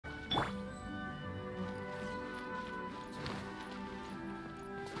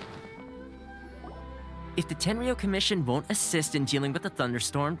If the Tenryou Commission won't assist in dealing with the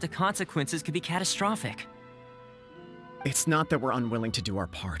thunderstorm, the consequences could be catastrophic. It's not that we're unwilling to do our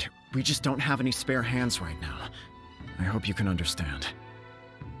part. We just don't have any spare hands right now. I hope you can understand.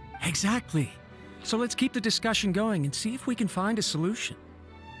 Exactly. So let's keep the discussion going and see if we can find a solution.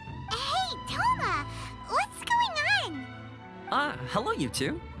 Hey, Toma! What's going on? Hello you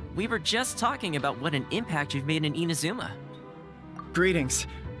two. We were just talking about what an impact you've made in Inazuma. Greetings.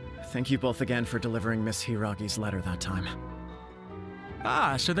 Thank you both again for delivering Miss Hiragi's letter that time.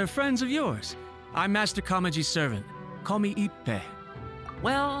 Ah, so they're friends of yours. I'm Master Kamaji's servant. Call me Ippei.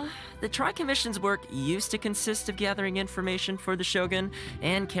 Well, the Tri-Commission's work used to consist of gathering information for the Shogun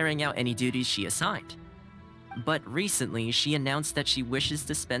and carrying out any duties she assigned. But recently, she announced that she wishes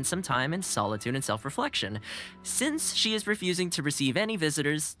to spend some time in solitude and self-reflection. Since she is refusing to receive any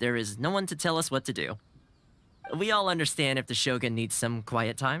visitors, there is no one to tell us what to do. We all understand if the Shogun needs some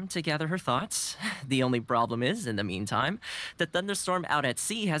quiet time to gather her thoughts. The only problem is, in the meantime, the thunderstorm out at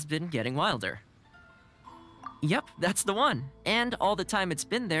sea has been getting wilder. Yep, that's the one. And all the time it's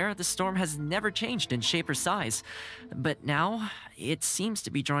been there, the storm has never changed in shape or size. But now, it seems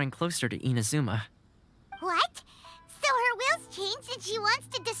to be drawing closer to Inazuma. What? So her will's changed and she wants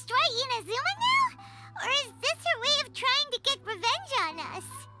to destroy Inazuma now? Or is this her way of trying to get revenge on us?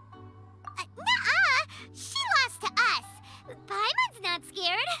 Nuh-uh! She lost to us! Paimon's not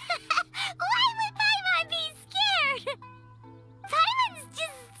scared! Why would Paimon be scared? Paimon's just,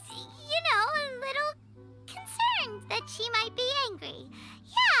 a little concerned that she might be angry.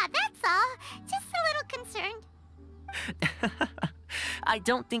 Yeah, that's all. Just a little concerned. I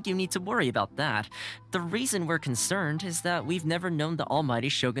don't think you need to worry about that. The reason we're concerned is that we've never known the Almighty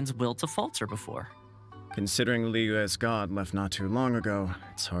Shogun's will to falter before. Considering Liyue's god left not too long ago,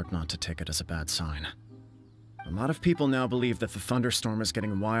 it's hard not to take it as a bad sign. A lot of people now believe that the thunderstorm is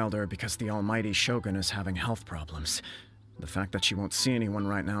getting wilder because the Almighty Shogun is having health problems. The fact that she won't see anyone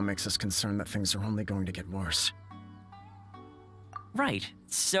right now makes us concerned that things are only going to get worse. Right.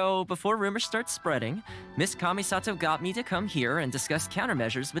 So, before rumors start spreading, Miss Kamisato got me to come here and discuss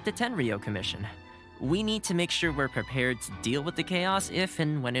countermeasures with the Tenryou Commission. We need to make sure we're prepared to deal with the chaos if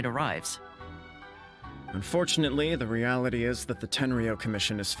and when it arrives. Unfortunately, the reality is that the Tenryou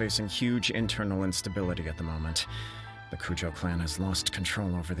Commission is facing huge internal instability at the moment. The Kujo clan has lost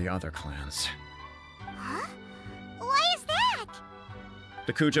control over the other clans. Huh? Why is that?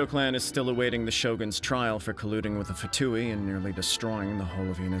 The Kujo clan is still awaiting the Shogun's trial for colluding with the Fatui and nearly destroying the whole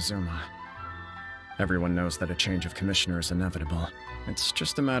of Inazuma. Everyone knows that a change of commissioner is inevitable. It's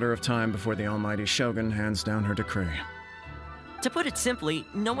just a matter of time before the Almighty Shogun hands down her decree. To put it simply,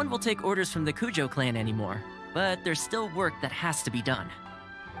 no one will take orders from the Kujo clan anymore, but there's still work that has to be done.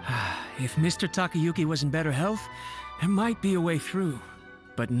 If Mr. Takayuki was in better health, there might be a way through.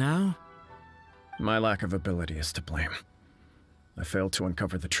 But now? My lack of ability is to blame. I failed to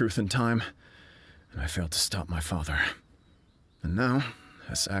uncover the truth in time, and I failed to stop my father. And now,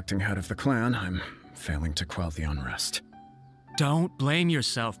 as acting head of the clan, I'm failing to quell the unrest. Don't blame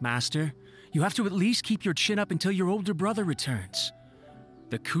yourself, Master. You have to at least keep your chin up until your older brother returns.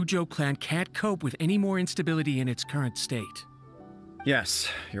 The Kujo clan can't cope with any more instability in its current state. Yes,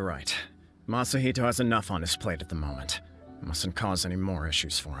 you're right. Masahito has enough on his plate at the moment. Mustn't cause any more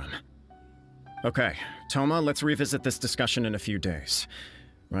issues for him. Okay, Toma, let's revisit this discussion in a few days.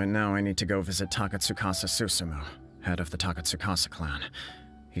 Right now, I need to go visit Takatsukasa Susumu, head of the Takatsukasa clan.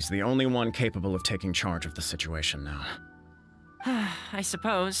 He's the only one capable of taking charge of the situation now. I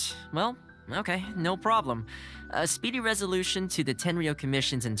suppose. Well, okay, no problem. A speedy resolution to the Tenryou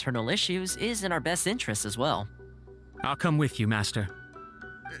Commission's internal issues is in our best interest as well. I'll come with you, Master.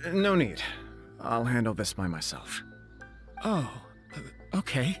 No need. I'll handle this by myself. Oh,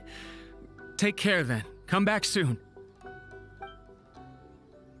 okay. Take care then. Come back soon.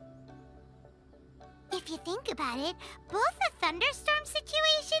 If you think about it, both the thunderstorm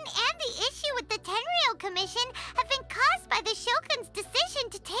situation and the issue with the Tenryou Commission have been caused by the Shogun's decision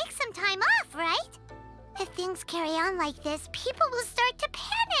to take some time off, right? If things carry on like this, people will start to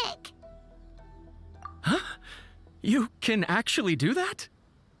panic. Huh? You can actually do that?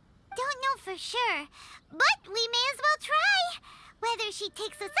 Don't know for sure, but we may as well try. Whether she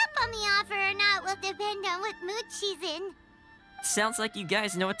takes us up on the offer or not will depend on what mood she's in. Sounds like you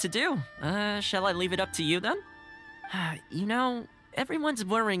guys know what to do. Shall I leave it up to you then? You know, everyone's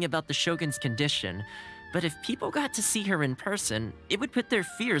worrying about the Shogun's condition, but if people got to see her in person, it would put their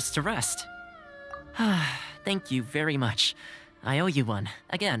fears to rest. Thank you very much. I owe you one,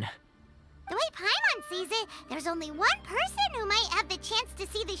 again. The way Paimon sees it, there's only one person who might have the chance to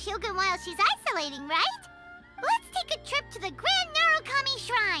see the Shogun while she's isolating, right? Let's take a trip to the Grand Narukami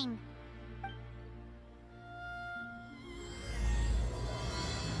Shrine!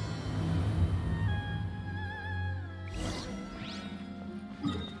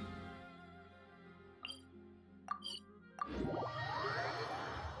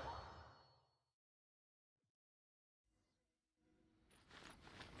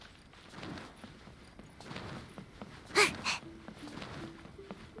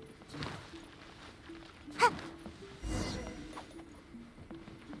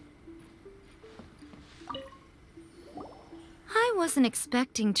 wasn't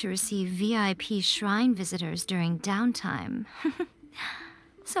expecting to receive VIP shrine visitors during downtime.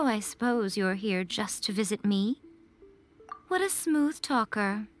 So I suppose you're here just to visit me? What a smooth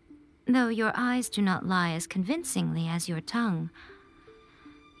talker. Though your eyes do not lie as convincingly as your tongue.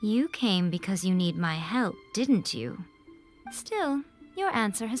 You came because you need my help, didn't you? Still, your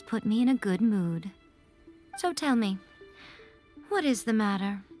answer has put me in a good mood. So tell me, what is the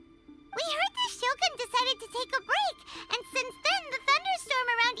matter? We heard the Shogun decided to take a break, and since then the thunderstorm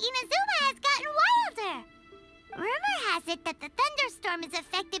around Inazuma has gotten wilder. Rumor has it that the thunderstorm is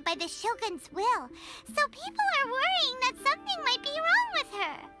affected by the Shogun's will, so people are worrying that something might be wrong with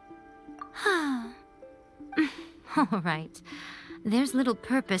her. All right. There's little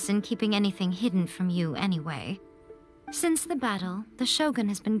purpose in keeping anything hidden from you anyway. Since the battle, the Shogun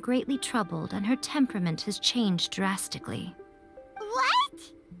has been greatly troubled and her temperament has changed drastically.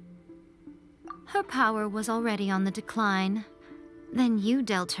 What? Her power was already on the decline. Then you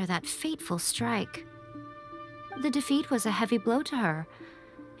dealt her that fateful strike. The defeat was a heavy blow to her.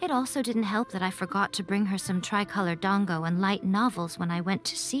 It also didn't help that I forgot to bring her some tricolor dango and light novels when I went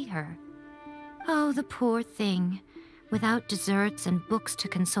to see her. Oh, the poor thing. Without desserts and books to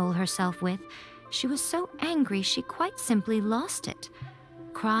console herself with, she was so angry she quite simply lost it.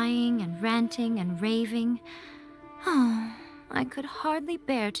 Crying and ranting and raving. Oh, I could hardly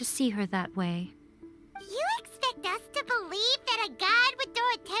bear to see her that way. You expect us to believe that a god would throw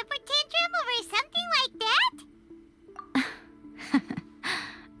a temper tantrum over something like that?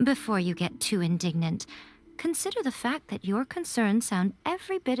 Before you get too indignant, consider the fact that your concerns sound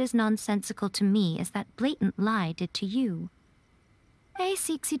every bit as nonsensical to me as that blatant lie did to you. A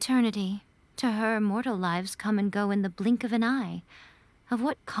seeks eternity. To her, mortal lives come and go in the blink of an eye. Of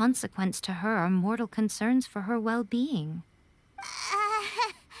what consequence to her are mortal concerns for her well-being?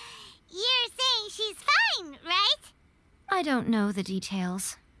 You're saying she's fine, right? I don't know the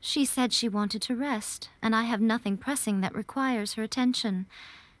details. She said she wanted to rest, and I have nothing pressing that requires her attention,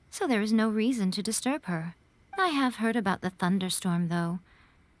 so there is no reason to disturb her. I have heard about the thunderstorm, though.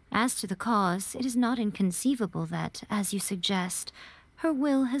 As to the cause, it is not inconceivable that, as you suggest, her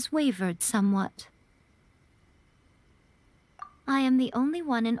will has wavered somewhat. I am the only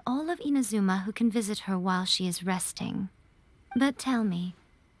one in all of Inazuma who can visit her while she is resting. But tell me,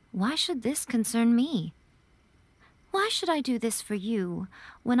 why should this concern me? Why should I do this for you,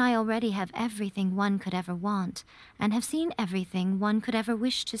 when I already have everything one could ever want, and have seen everything one could ever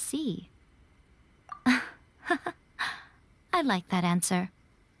wish to see? I like that answer.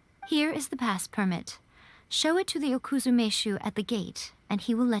 Here is the pass permit. Show it to the Okuzumeshu at the gate, and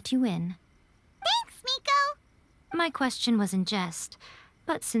he will let you in. Thanks, Miko! My question was in jest,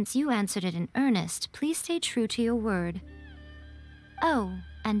 but since you answered it in earnest, please stay true to your word. Oh,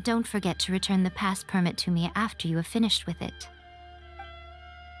 and don't forget to return the pass permit to me after you have finished with it.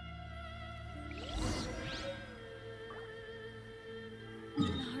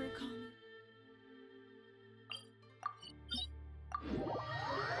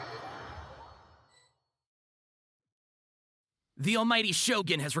 The Almighty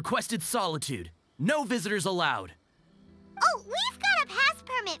Shogun has requested solitude. No visitors allowed. Oh, we've got a pass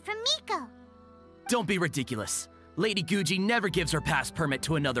permit from Miko. Don't be ridiculous. Lady Guji never gives her pass permit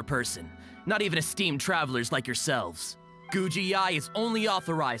to another person, not even esteemed travelers like yourselves. Guji-ai is only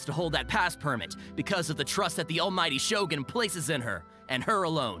authorized to hold that pass permit because of the trust that the Almighty Shogun places in her, and her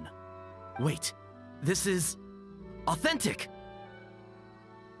alone. Wait, this is authentic.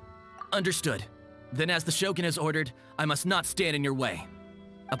 Understood. Then as the Shogun has ordered, I must not stand in your way.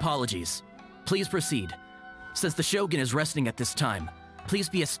 Apologies. Please proceed. Since the Shogun is resting at this time, please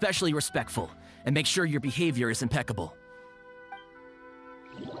be especially respectful and make sure your behavior is impeccable.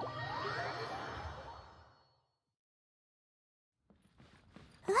 Look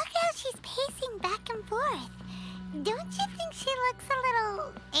how she's pacing back and forth. Don't you think she looks a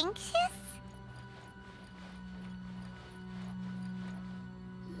little anxious?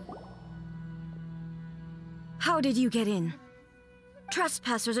 How did you get in?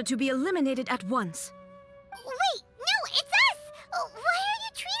 Trespassers are to be eliminated at once. Wait, no, it's us! Why are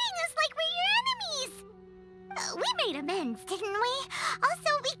you treating us like we're your enemies? We made amends, didn't we?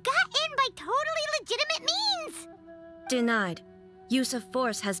 Also, we got in by totally legitimate means! Denied. Use of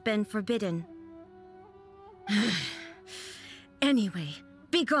force has been forbidden. Anyway,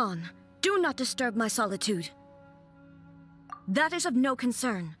 be gone. Do not disturb my solitude. That is of no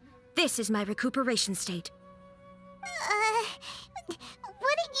concern. This is my recuperation state.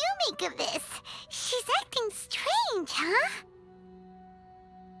 What do you make of this? She's acting strange, huh?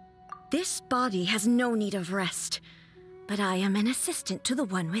 This body has no need of rest. but I am an assistant to the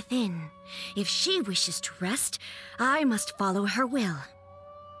one within. If she wishes to rest, I must follow her will.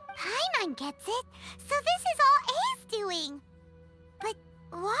 Paimon gets it, so this is all A's doing. But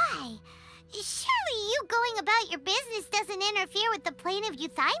why? Surely you going about your business doesn't interfere with the plane of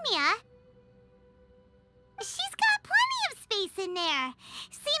Euthymia. She's got plenty of space in there.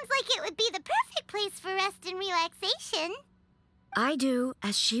 Seems like it would be the perfect place for rest and relaxation. I do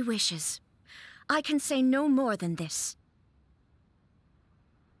as she wishes. I can say no more than this.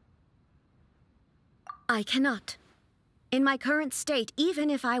 I cannot. In my current state, even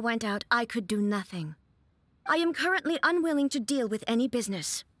if I went out, I could do nothing. I am currently unwilling to deal with any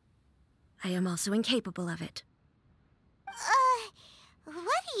business. I am also incapable of it.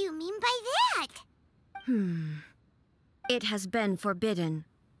 What do you mean by that? It has been forbidden.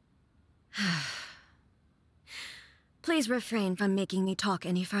 Please refrain from making me talk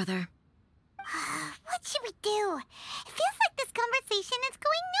any further. What should we do? It feels like this conversation is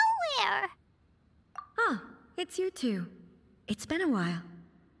going nowhere. Ah, it's you two. It's been a while.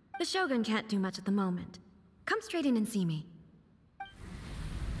 The Shogun can't do much at the moment. Come straight in and see me.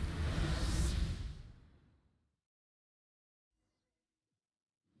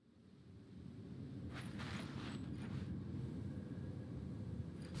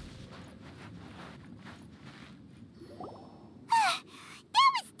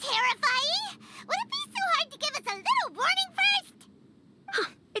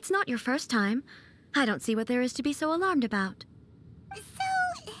 It's not your first time. I don't see what there is to be so alarmed about.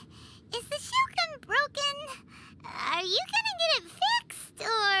 So, is the Shogun broken? Are you gonna get it fixed,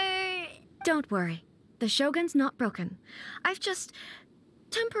 or...? Don't worry. The Shogun's not broken. I've just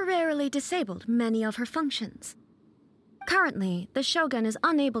temporarily disabled many of her functions. Currently, the Shogun is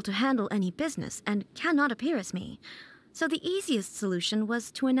unable to handle any business and cannot appear as me. So the easiest solution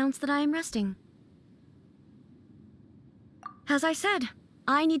was to announce that I am resting. As I said,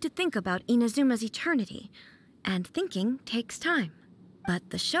 I need to think about Inazuma's eternity, and thinking takes time.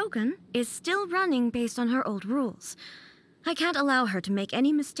 But the Shogun is still running based on her old rules. I can't allow her to make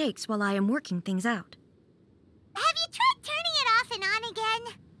any mistakes while I am working things out. Have you tried turning it off and on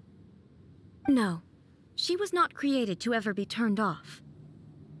again? No. She was not created to ever be turned off.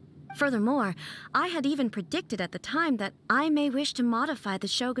 Furthermore, I had even predicted at the time that I may wish to modify the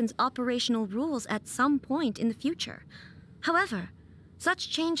Shogun's operational rules at some point in the future. However,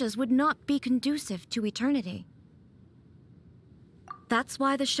 such changes would not be conducive to eternity. That's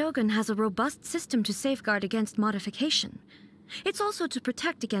why the Shogun has a robust system to safeguard against modification. It's also to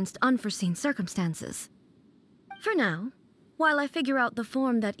protect against unforeseen circumstances. For now, while I figure out the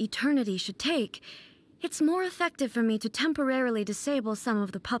form that eternity should take, it's more effective for me to temporarily disable some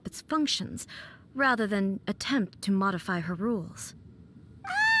of the puppet's functions, rather than attempt to modify her rules.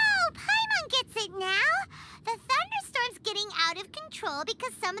 Oh, Paimon gets it now! The thunderstorm's getting out of control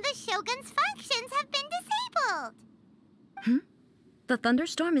because some of the Shogun's functions have been disabled. The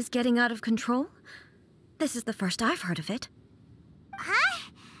thunderstorm is getting out of control? This is the first I've heard of it. Huh?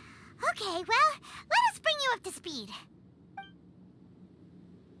 Okay, well, let us bring you up to speed.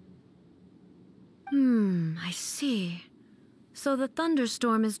 I see. So the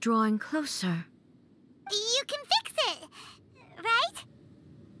thunderstorm is drawing closer. You can fix it, right?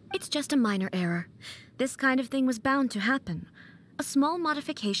 It's just a minor error. This kind of thing was bound to happen. A small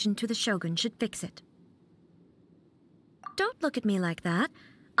modification to the Shogun should fix it. Don't look at me like that.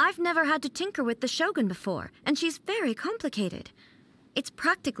 I've never had to tinker with the Shogun before, and she's very complicated. It's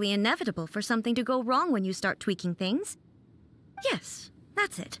practically inevitable for something to go wrong when you start tweaking things. Yes,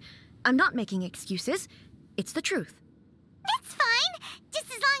 that's it. I'm not making excuses. It's the truth. It's fine, just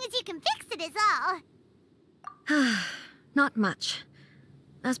as long as you can fix it is all. Not much.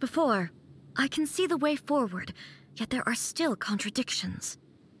 As before, I can see the way forward, yet there are still contradictions.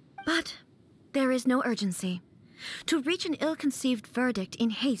 But there is no urgency. To reach an ill-conceived verdict in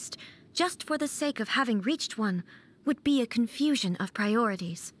haste, just for the sake of having reached one, would be a confusion of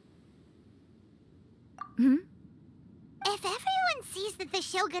priorities. If everyone sees that the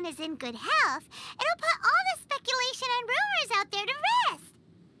Shogun is in good health, it'll put all the speculation and rumors out there to rest.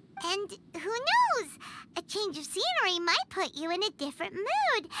 And who knows? A change of scenery might put you in a different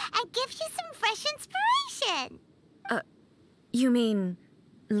mood and give you some fresh inspiration. You mean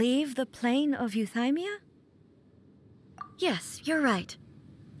leave the plane of Euthymia? Yes, you're right.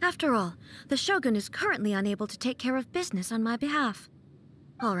 After all, the Shogun is currently unable to take care of business on my behalf.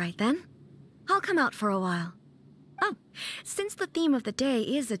 All right then. I'll come out for a while. Oh, since the theme of the day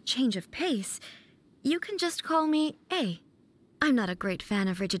is a change of pace, you can just call me A. I'm not a great fan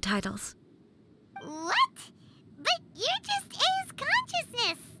of rigid titles. What? But you're just A's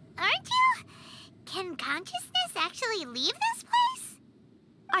consciousness, aren't you? Can consciousness actually leave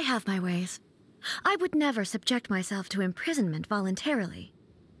have my ways. I would never subject myself to imprisonment voluntarily.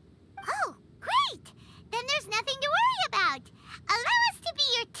 Oh, great! Then there's nothing to worry about. Allow us to be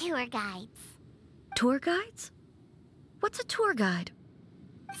your tour guides. Tour guides? What's a tour guide?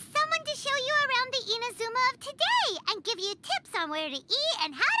 Someone to show you around the Inazuma of today and give you tips on where to eat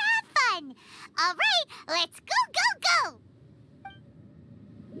and how to have fun. All right, let's go, go, go!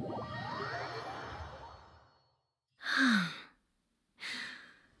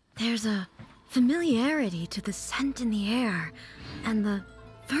 There's a familiarity to the scent in the air and the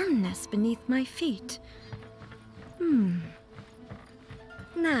firmness beneath my feet.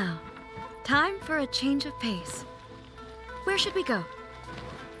 Now, time for a change of pace. Where should we go?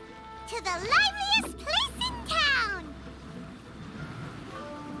 To the liveliest place in town!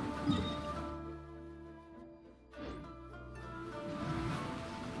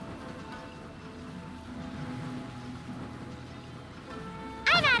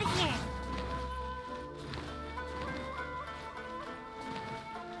 I'm out of here!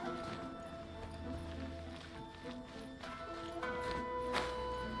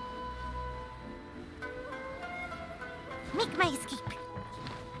 Make my escape.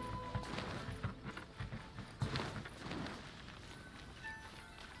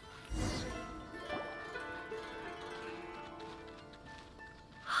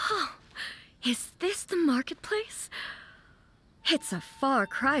 Is this the marketplace? It's a far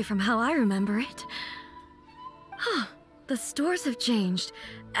cry from how I remember it. The stores have changed,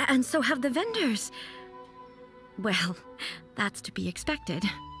 and so have the vendors. Well, that's to be expected.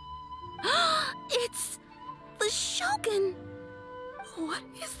 It's the Shogun! What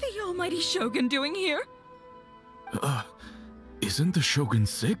is the almighty Shogun doing here? Isn't the Shogun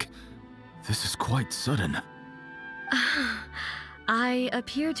sick? This is quite sudden. I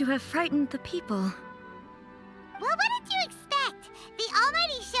appear to have frightened the people. Well, what did you expect? The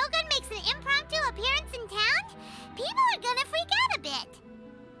almighty Shogun makes an impromptu appearance in town? People are gonna freak out a bit.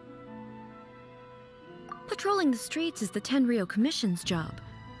 Patrolling the streets is the Tenryou Commission's job.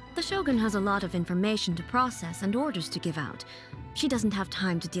 The Shogun has a lot of information to process and orders to give out. She doesn't have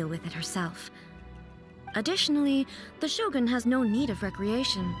time to deal with it herself. Additionally, the Shogun has no need of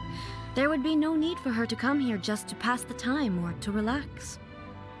recreation. There would be no need for her to come here just to pass the time or to relax.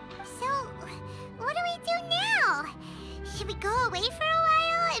 So, what do we do now? Should we go away for a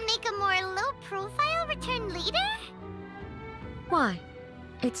while and make a more low-profile return later? Why?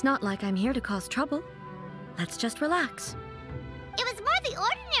 It's not like I'm here to cause trouble. Let's just relax. It was more the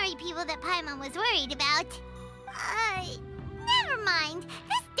ordinary people that Paimon was worried about. Never mind.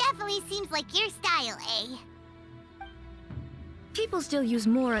 This definitely seems like your style, eh? People still use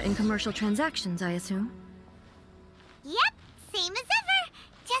Mora in commercial transactions, I assume. Yep, same as ever.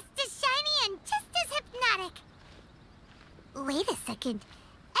 Just as shiny and just as hypnotic. Wait a second.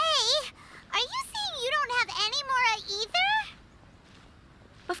 Hey, are you saying you don't have any Mora either?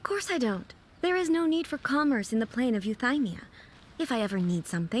 Of course I don't. There is no need for commerce in the plane of Euthymia. If I ever need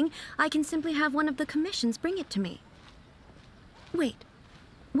something, I can simply have one of the commissions bring it to me. Wait,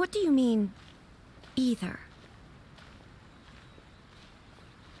 what do you mean, either?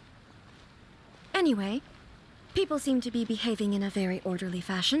 Anyway, people seem to be behaving in a very orderly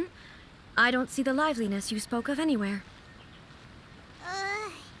fashion. I don't see the liveliness you spoke of anywhere.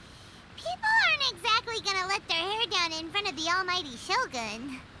 People aren't exactly gonna let their hair down in front of the almighty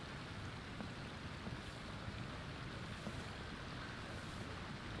Shogun.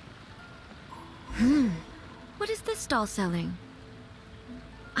 What is this stall selling?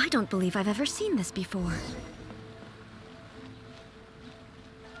 I don't believe I've ever seen this before.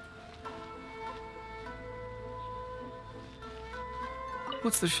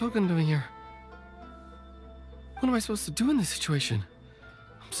 What's the Shogun doing here? What am I supposed to do in this situation?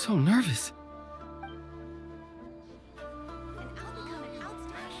 I'm so nervous.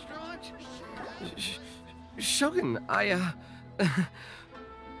 Shogun,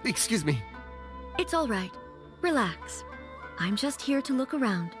 excuse me. It's all right. Relax. I'm just here to look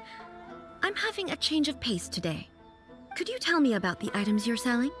around. I'm having a change of pace today. Could you tell me about the items you're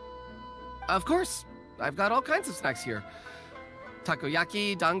selling? Of course. I've got all kinds of snacks here.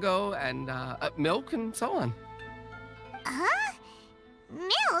 Takoyaki, dango, and milk, and so on. Huh?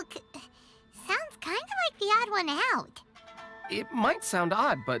 Milk? Sounds kind of like the odd one out. It might sound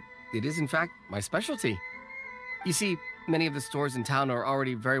odd, but it is in fact my specialty. You see, many of the stores in town are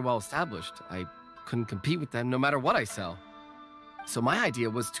already very well established. I couldn't compete with them no matter what I sell. So my idea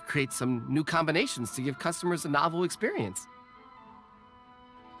was to create some new combinations to give customers a novel experience.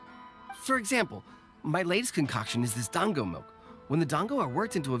 For example, my latest concoction is this dango milk. When the dango are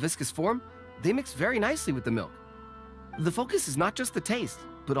worked into a viscous form, they mix very nicely with the milk. The focus is not just the taste,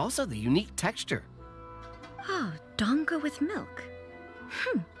 but also the unique texture. Oh, dango with milk.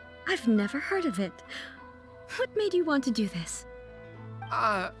 I've never heard of it. What made you want to do this?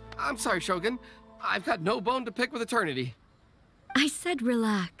 I'm sorry, Shogun. I've got no bone to pick with eternity. I said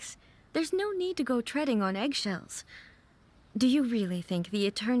relax. There's no need to go treading on eggshells. Do you really think the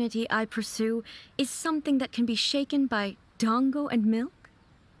eternity I pursue is something that can be shaken by dango and milk?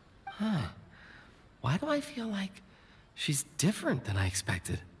 Why do I feel like she's different than I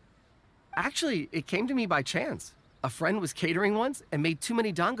expected? Actually, it came to me by chance. A friend was catering once and made too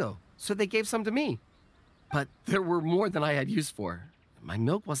many dango, so they gave some to me. But there were more than I had use for. My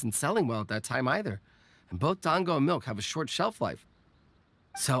milk wasn't selling well at that time either, and both dango and milk have a short shelf life.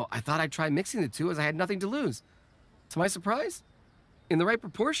 So I thought I'd try mixing the two as I had nothing to lose. To my surprise, in the right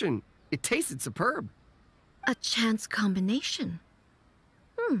proportion, it tasted superb. A chance combination.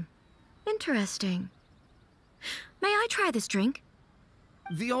 Interesting. May I try this drink?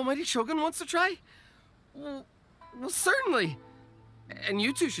 The almighty Shogun wants to try? Well, certainly. And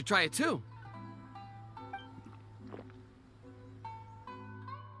you two should try it too.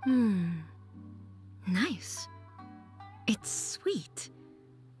 Nice. It's sweet.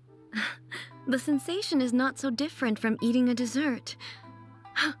 The sensation is not so different from eating a dessert.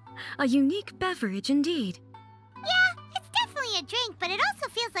 A unique beverage indeed. Yeah, it's definitely a drink, but it also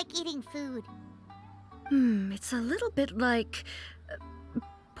feels like eating food. It's a little bit like...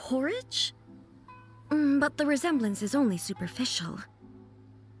 porridge? But the resemblance is only superficial.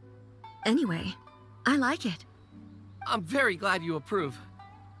 Anyway, I like it. I'm very glad you approve.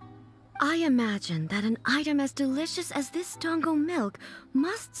 I imagine that an item as delicious as this dango milk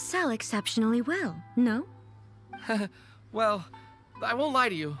must sell exceptionally well, no? Well, I won't lie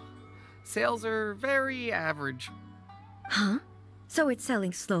to you. Sales are very average. Huh? So it's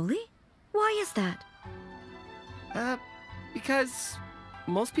selling slowly? Why is that? Because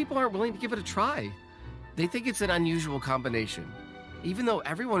most people aren't willing to give it a try. They think it's an unusual combination, even though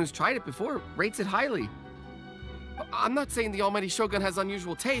everyone who's tried it before rates it highly. I'm not saying the almighty Shogun has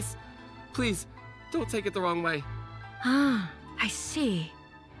unusual tastes. Please, don't take it the wrong way. Ah, I see.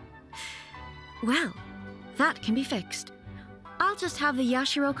 Well, that can be fixed. I'll just have the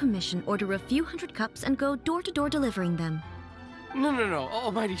Yashiro Commission order a few hundred cups and go door-to-door delivering them. No,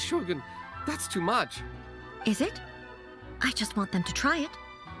 almighty Shogun, that's too much. Is it? I just want them to try it.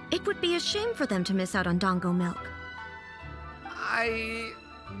 It would be a shame for them to miss out on dango milk.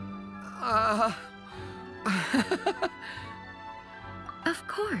 Of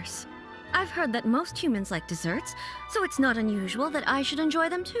course. I've heard that most humans like desserts, so it's not unusual that I should enjoy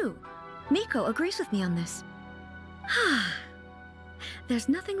them too. Miko agrees with me on this. There's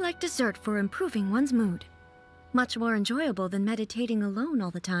nothing like dessert for improving one's mood. Much more enjoyable than meditating alone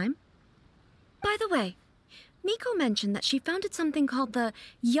all the time. By the way, Miko mentioned that she founded something called the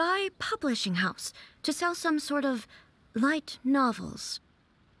Yai Publishing House to sell some sort of light novels.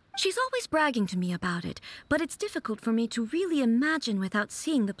 She's always bragging to me about it, but it's difficult for me to really imagine without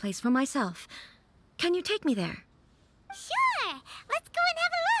seeing the place for myself. Can you take me there? Sure! Let's go and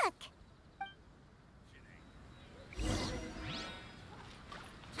have a look!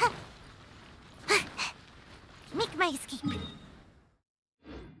 Make my escape.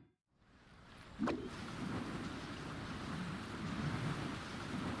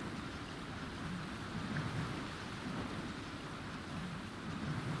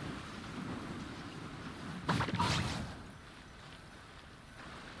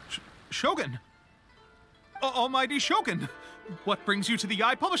 Shogun! Almighty Shogun! What brings you to the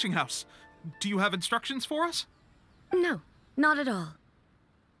Yai Publishing House? Do you have instructions for us? No, not at all.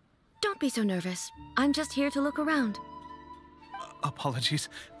 Don't be so nervous. I'm just here to look around. Apologies.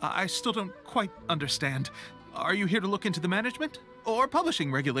 I still don't quite understand. Are you here to look into the management? Or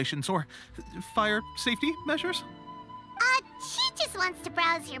publishing regulations? Or fire safety measures? She just wants to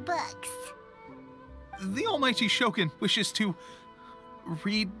browse your books. The Almighty Shogun wishes to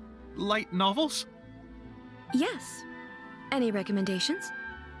read light novels? Yes. Any recommendations?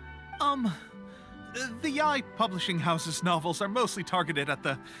 The Yai Publishing House's novels are mostly targeted at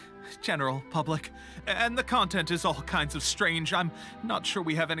the general public, and the content is all kinds of strange. I'm not sure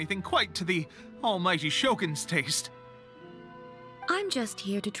we have anything quite to the Almighty Shogun's taste. I'm just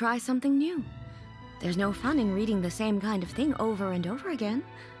here to try something new. There's no fun in reading the same kind of thing over and over again.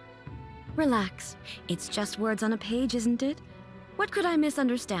 Relax. It's just words on a page, isn't it? What could I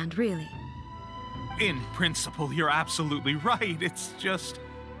misunderstand, really? In principle, you're absolutely right. It's just...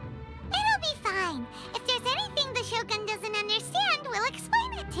 It'll be fine. If there's anything the Shogun doesn't understand, we'll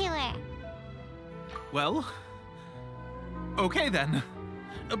explain it to her. Well... okay then.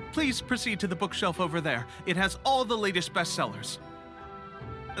 Please proceed to the bookshelf over there. It has all the latest bestsellers.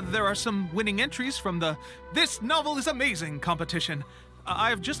 There are some winning entries from the This Novel is Amazing competition. I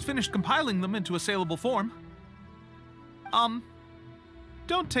have just finished compiling them into a saleable form.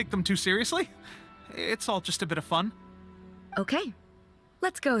 Don't take them too seriously. It's all just a bit of fun. Okay,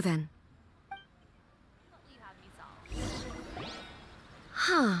 let's go then.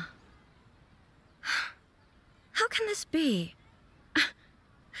 Huh. How can this be?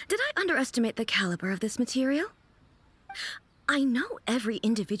 Did I underestimate the caliber of this material? I know every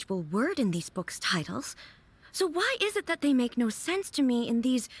individual word in these books' titles, so why is it that they make no sense to me in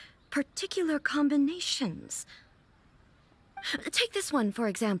these particular combinations? Take this one, for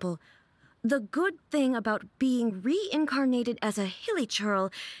example. The good thing about being reincarnated as a hilly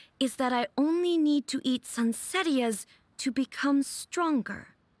churl is that I only need to eat sunsettias to become stronger.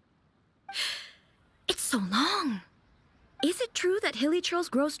 It's so long. Is it true that hilly churls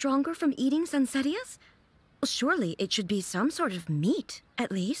grow stronger from eating sunsettias? Well, surely it should be some sort of meat,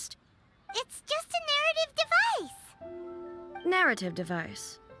 at least. It's just a narrative device. Narrative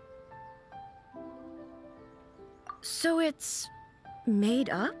device. So it's made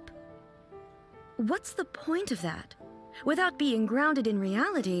up? What's the point of that? Without being grounded in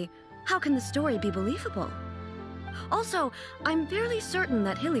reality, how can the story be believable? Also, I'm fairly certain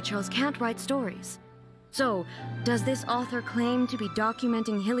that hilly churls can't write stories. So, does this author claim to be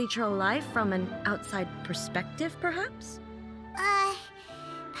documenting hilly churl life from an outside perspective, perhaps?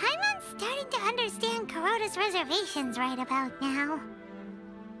 Paimon's starting to understand Kuroda's reservations right about now.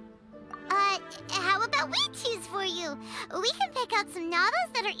 How about we choose for you? We can pick out some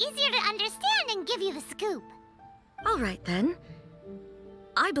novels that are easier to understand and give you the scoop. All right, then.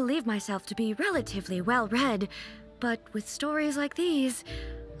 I believe myself to be relatively well-read, but with stories like these,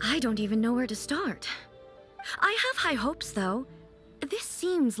 I don't even know where to start. I have high hopes, though. This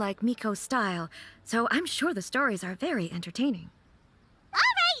seems like Miko's style, so I'm sure the stories are very entertaining. All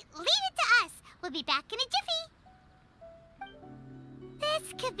right, leave it to us. We'll be back in a jiffy.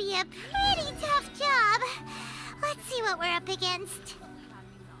 This could be a pretty tough job. Let's see what we're up against.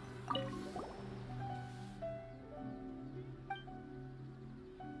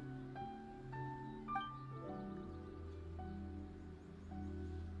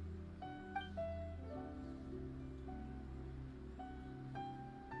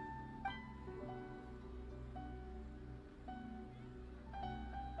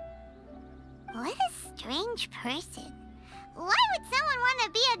 What a strange person. Why would someone want to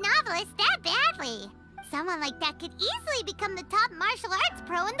be a novelist that badly? Someone like that could easily become the top martial arts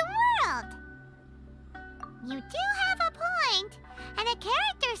pro in the world. You do have a point. And a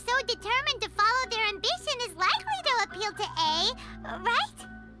character so determined to follow their ambition is likely to appeal to A, right?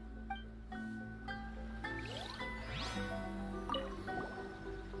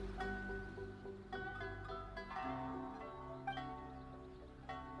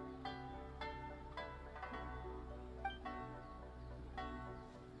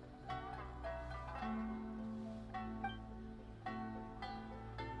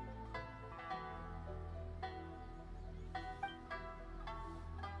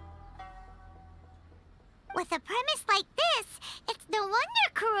 With a premise like this, it's no wonder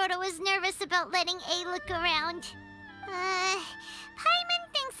Kuroda was nervous about letting A look around. Paimon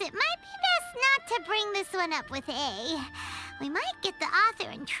thinks it might be best not to bring this one up with A. We might get the author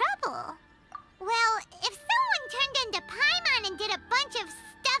in trouble. Well, if someone turned into Paimon and did a bunch of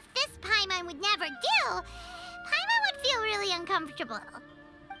stuff this Paimon would never do, Paimon would feel really uncomfortable.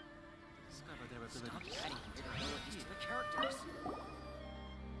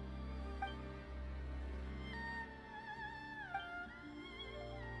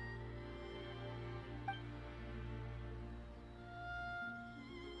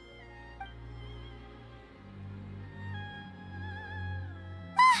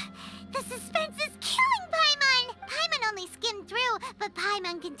 The suspense is killing Paimon! Paimon only skimmed through, but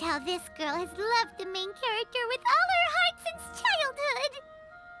Paimon can tell this girl has loved the main character with all her heart since childhood.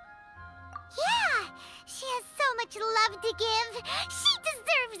 Yeah, she has so much love to give. She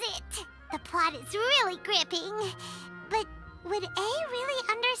deserves it. The plot is really gripping. But would A really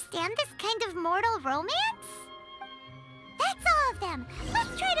understand this kind of mortal romance? That's all of them.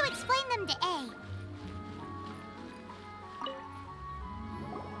 Let's try to explain them to A.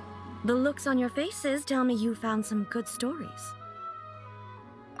 The looks on your faces tell me you found some good stories.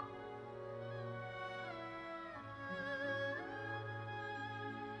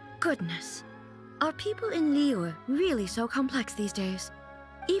 Goodness. Are people in Liyue really so complex these days?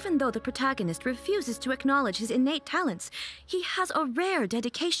 Even though the protagonist refuses to acknowledge his innate talents, he has a rare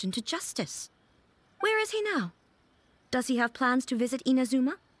dedication to justice. Where is he now? Does he have plans to visit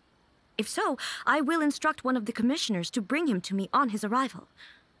Inazuma? If so, I will instruct one of the commissioners to bring him to me on his arrival.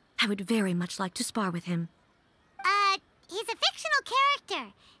 I would very much like to spar with him. He's a fictional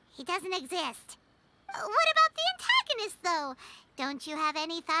character. He doesn't exist. What about the antagonist, though? Don't you have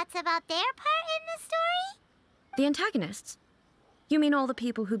any thoughts about their part in the story? The antagonists? You mean all the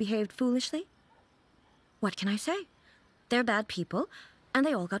people who behaved foolishly? What can I say? They're bad people, and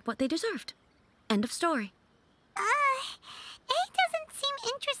they all got what they deserved. End of story. A doesn't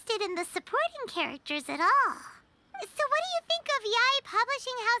seem interested in the supporting characters at all. So what do you think of Yae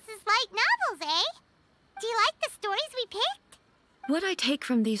Publishing House's light novels, eh? Do you like the stories we picked? What I take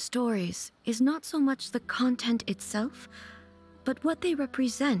from these stories is not so much the content itself, but what they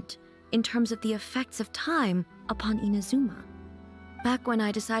represent in terms of the effects of time upon Inazuma. Back when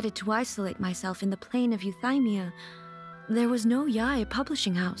I decided to isolate myself in the plane of Euthymia, there was no Yae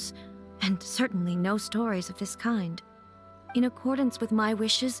Publishing House, and certainly no stories of this kind. In accordance with my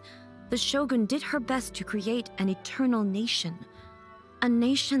wishes, the Shogun did her best to create an eternal nation. A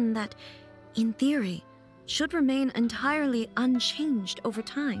nation that, in theory, should remain entirely unchanged over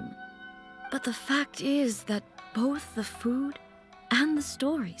time. But the fact is that both the food and the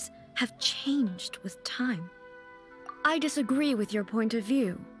stories have changed with time. I disagree with your point of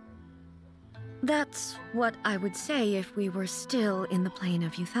view. That's what I would say if we were still in the plane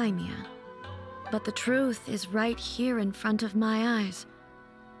of Euthymia. But the truth is right here in front of my eyes,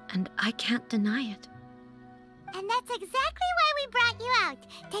 and I can't deny it. And that's exactly why we brought you out,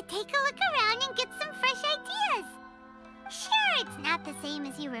 to take a look around and get some fresh ideas. Sure, it's not the same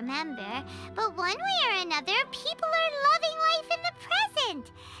as you remember, but one way or another, people are loving life in the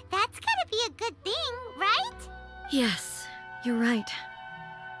present. That's gotta be a good thing, right? Yes, you're right.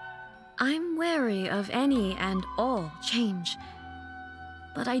 I'm wary of any and all change,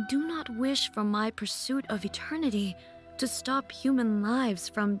 but I do not wish for my pursuit of eternity to stop human lives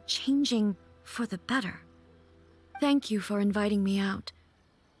from changing for the better. Thank you for inviting me out.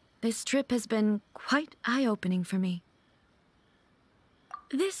 This trip has been quite eye-opening for me.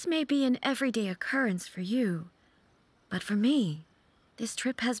 This may be an everyday occurrence for you, but for me, this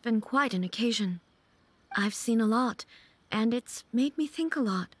trip has been quite an occasion. I've seen a lot, and it's made me think a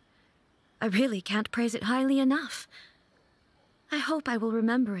lot. I really can't praise it highly enough. I hope I will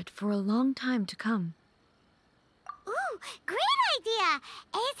remember it for a long time to come. Ooh, great idea!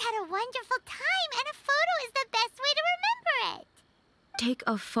 A's had a wonderful time, and a photo is the best way to remember it. Take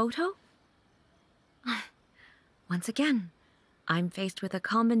a photo? Once again, I'm faced with a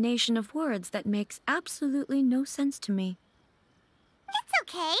combination of words that makes absolutely no sense to me. It's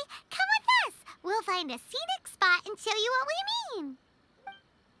okay. Come with us. We'll find a scenic spot and show you what we mean.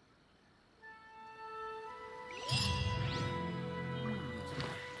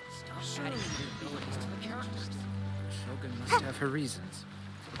 Shogun must have her reasons.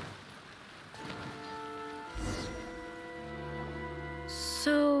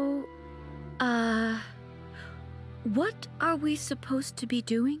 So, what are we supposed to be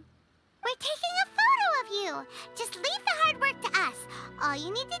doing? We're taking a photo of you. Just leave the hard work to us. All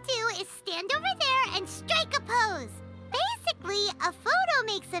you need to do is stand over there and strike a pose. Basically, a photo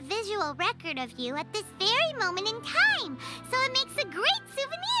makes a visual record of you at this very moment in time, so it makes a great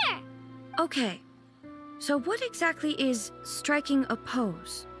souvenir. Okay, so what exactly is striking a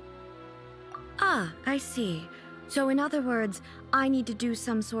pose? Ah, I see. So in other words, I need to do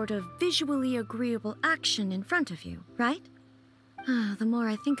some sort of visually agreeable action in front of you, right? The more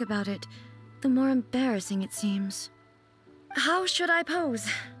I think about it, the more embarrassing it seems. How should I pose?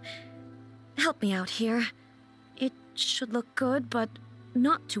 Help me out here. It should look good, but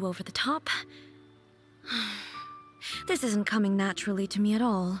not too over the top. This isn't coming naturally to me at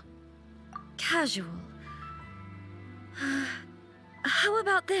all. Casual. How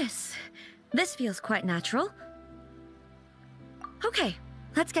about this? This feels quite natural. Okay,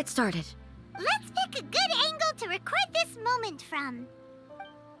 let's get started. Let's pick a good angle to record this moment from.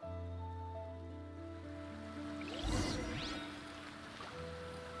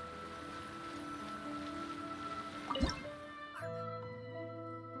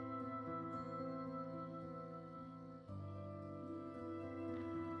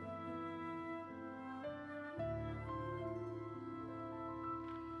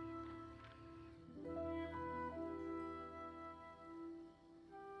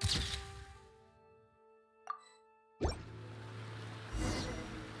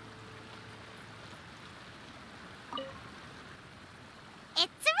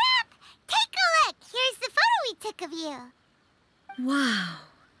 It's a wrap! Take a look! Here's the photo we took of you. Wow.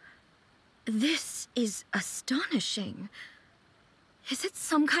 This is astonishing. Is it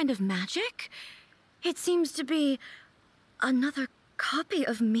some kind of magic? It seems to be another copy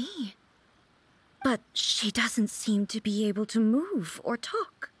of me. But she doesn't seem to be able to move or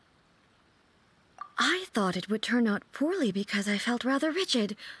talk. I thought it would turn out poorly because I felt rather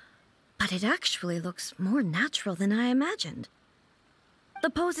rigid, but it actually looks more natural than I imagined. The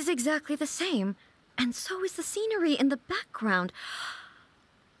pose is exactly the same, and so is the scenery in the background.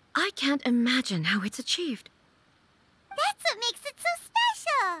 I can't imagine how it's achieved. That's what makes it so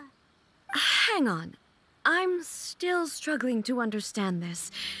special! Hang on. I'm still struggling to understand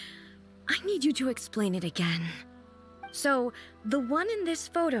this. I need you to explain it again. So, the one in this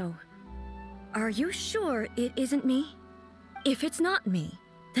photo, are you sure it isn't me? If it's not me,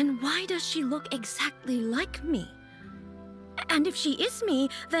 then why does she look exactly like me? And if she is me,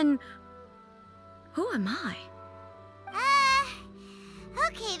 then who am I?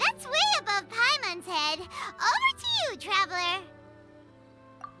 Okay, that's way above Paimon's head. Over to you, Traveler.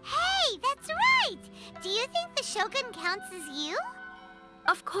 Hey, that's right! Do you think the Shogun counts as you?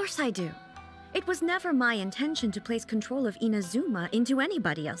 Of course I do. It was never my intention to place control of Inazuma into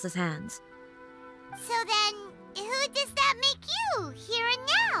anybody else's hands. So then, who does that make you, here and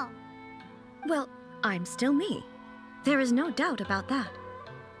now? Well, I'm still me. There is no doubt about that.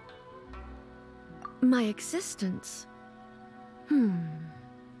 My existence...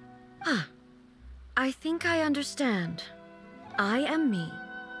 I think I understand. I am me.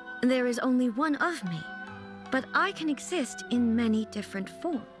 There is only one of me, but I can exist in many different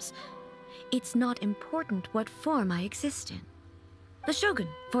forms. It's not important what form I exist in. The Shogun,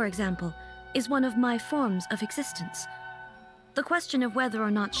 for example, is one of my forms of existence. The question of whether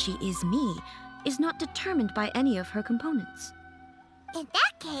or not she is me is not determined by any of her components. In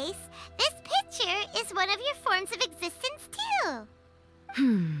that case, this picture is one of your forms of existence too.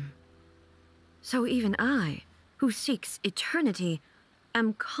 So even I, who seeks eternity,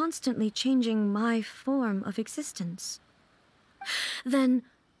 am constantly changing my form of existence. Then,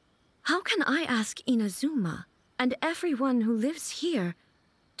 how can I ask Inazuma and everyone who lives here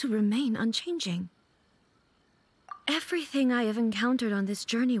to remain unchanging? Everything I have encountered on this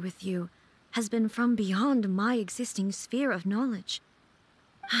journey with you has been from beyond my existing sphere of knowledge.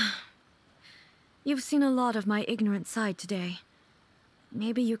 You've seen a lot of my ignorant side today.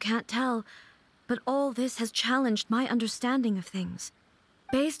 Maybe you can't tell, but all this has challenged my understanding of things.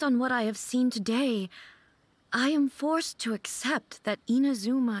 Based on what I have seen today, I am forced to accept that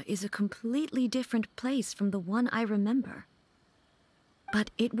Inazuma is a completely different place from the one I remember.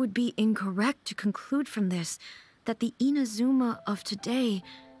 But it would be incorrect to conclude from this that the Inazuma of today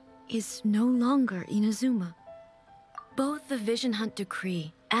is no longer Inazuma. Both the Vision Hunt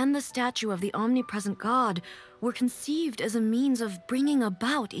Decree and the statue of the omnipresent god were conceived as a means of bringing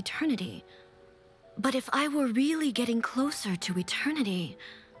about eternity. But if I were really getting closer to eternity,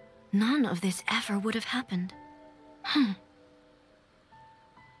 none of this ever would have happened.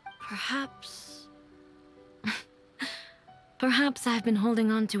 Perhaps... Perhaps I've been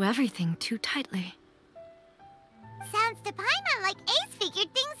holding on to everything too tightly. Sounds to Paimon like Ace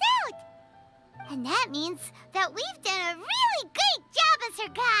figured things out. And that means that we've done a really great job as her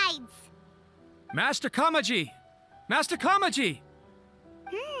guides. Master Kamaji! Master Kamaji!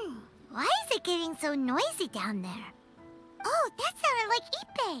 Why is it getting so noisy down there? Oh, that sounded like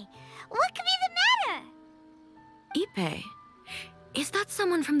Ippei. What could be the matter? Ippei? Is that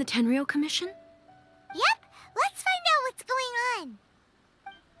someone from the Tenryou Commission? Yep, let's find out what's going on.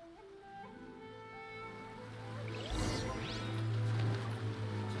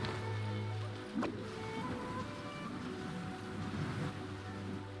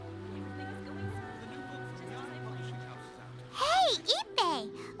 Hey,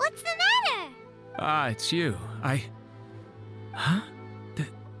 Ippei! What's the matter? Ah, it's you. Huh?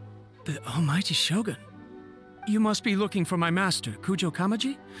 The Almighty Shogun? You must be looking for my master, Kujo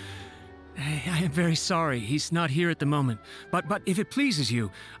Kamaji? I am very sorry, he's not here at the moment. But if it pleases you,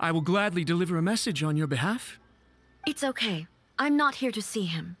 I will gladly deliver a message on your behalf. It's okay. I'm not here to see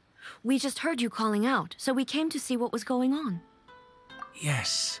him. We just heard you calling out, so we came to see what was going on.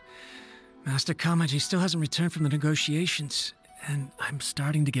 Yes. Master Kamaji still hasn't returned from the negotiations, and I'm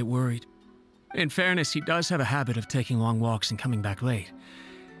starting to get worried. In fairness, he does have a habit of taking long walks and coming back late.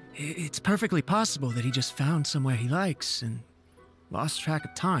 It's perfectly possible that he just found somewhere he likes and lost track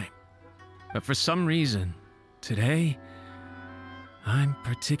of time. But for some reason, today, I'm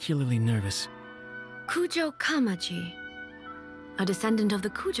particularly nervous. Kujo Kamaji. A descendant of the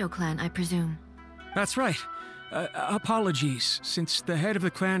Kujo clan, I presume. That's right. Apologies, since the head of the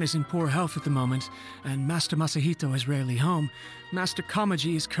clan is in poor health at the moment, and Master Masahito is rarely home, Master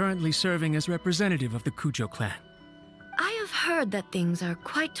Kamaji is currently serving as representative of the Kujo clan. I have heard that things are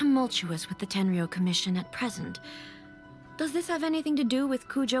quite tumultuous with the Tenryou Commission at present. Does this have anything to do with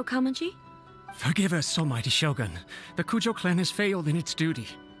Kujo Kamaji? Forgive us, Almighty Shogun. The Kujo clan has failed in its duty.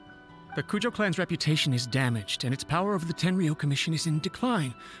 The Kujo clan's reputation is damaged, and its power over the Tenryo Commission is in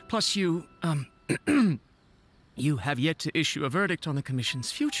decline. Plus you, you have yet to issue a verdict on the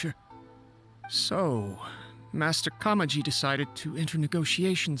Commission's future. So, Master Kamaji decided to enter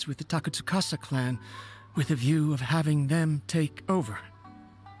negotiations with the Takatsukasa clan with a view of having them take over.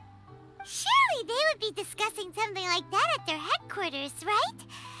 Surely they would be discussing something like that at their headquarters, right?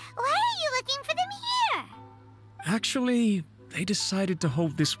 Why are you looking for them here? Actually, they decided to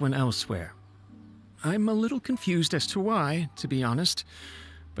hold this one elsewhere. I'm a little confused as to why, to be honest,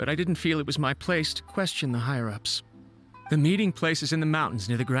 but I didn't feel it was my place to question the higher-ups. The meeting place is in the mountains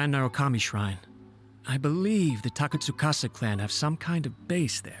near the Grand Narukami Shrine. I believe the Takatsukasa clan have some kind of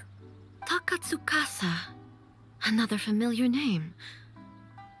base there. Takatsukasa. Another familiar name.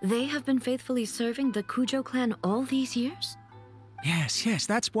 They have been faithfully serving the Kujo clan all these years? Yes,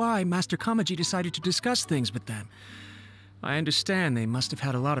 that's why Master Kamaji decided to discuss things with them. I understand they must have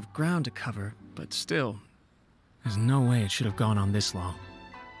had a lot of ground to cover, but still, there's no way it should have gone on this long.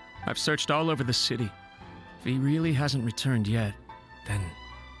 I've searched all over the city. If he really hasn't returned yet, then...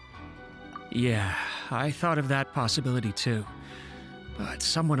 Yeah, I thought of that possibility too. But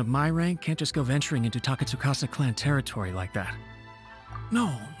someone of my rank can't just go venturing into Takatsukasa clan territory like that.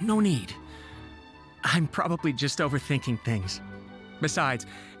 No need. I'm probably just overthinking things. Besides,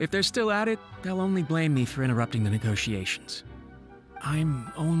 if they're still at it, they'll only blame me for interrupting the negotiations.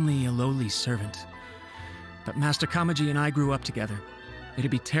 I'm only a lowly servant. But Master Kamaji and I grew up together.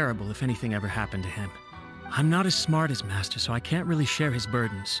 It'd be terrible if anything ever happened to him. I'm not as smart as Master, so I can't really share his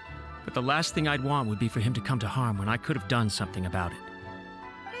burdens. But the last thing I'd want would be for him to come to harm when I could have done something about it.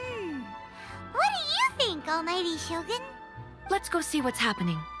 What do you think, Almighty Shogun? Let's go see what's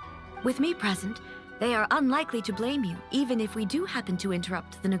happening. With me present, they are unlikely to blame you, even if we do happen to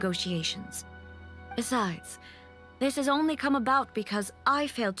interrupt the negotiations. Besides, this has only come about because I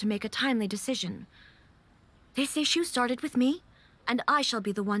failed to make a timely decision. This issue started with me, and I shall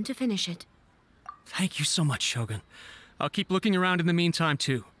be the one to finish it. Thank you so much, Shogun. I'll keep looking around in the meantime,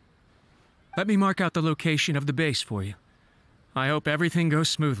 too. Let me mark out the location of the base for you. I hope everything goes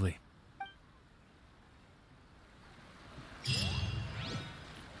smoothly.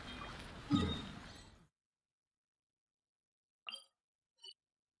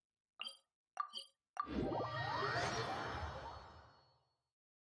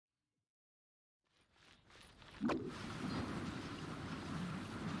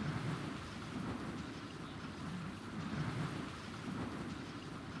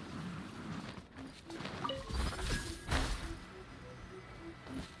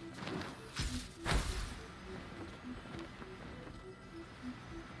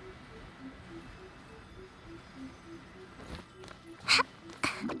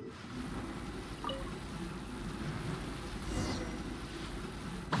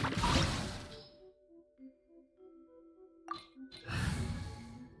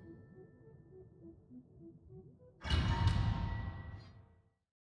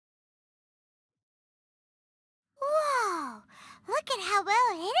 Look at how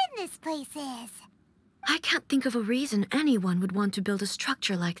well hidden this place is. I can't think of a reason anyone would want to build a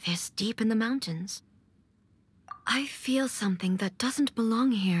structure like this deep in the mountains. I feel something that doesn't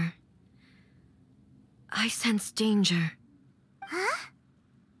belong here. I sense danger. Huh?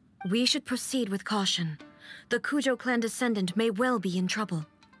 We should proceed with caution. The Kujo clan descendant may well be in trouble.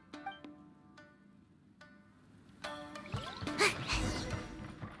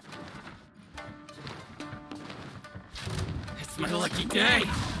 It's my lucky day!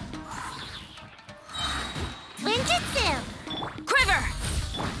 Ninjutsu! Quiver!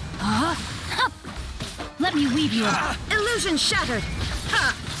 Let me weave you up. Illusion shattered!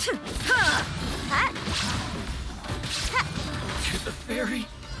 To the fairy.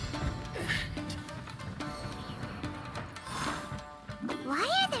 Why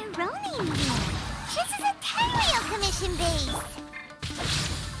are there Ronin here? This is a Tenryo Commission base!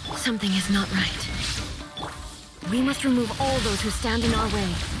 Something is not right. We must remove all those who stand in our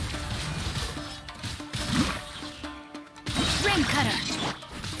way. Ring cutter!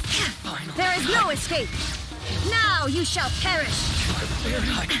 Finally. There is no escape! Now you shall perish! To the fairy.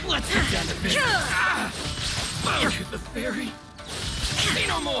 Let's get down to business. To the fairy. Say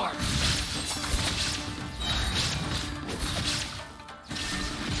no more!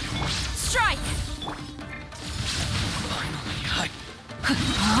 Strike! Finally,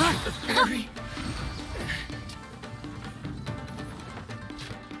 to the fairy.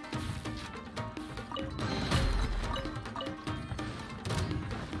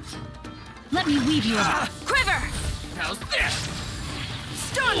 Let me weave you up. Quiver! How's this?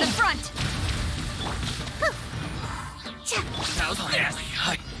 Storm the front! How's this?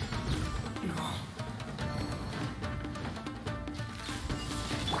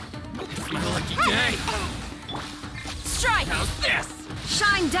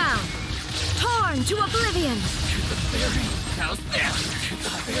 Shine down! Torn to oblivion! How's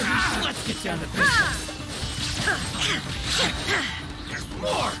this? Let's get down to business. There's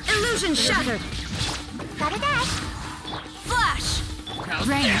more! Illusion shattered! Gotta dash. Flash!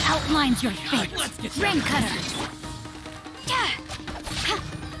 Rain outlines your fate. Rain cutter.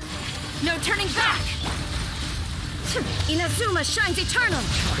 No turning back! Inazuma shines eternal!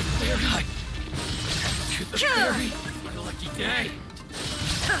 My lucky day.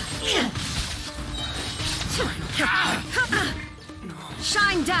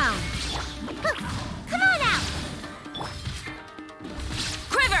 Shine down! Come on out.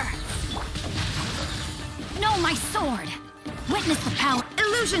 Quiver! No, my sword. Witness the power.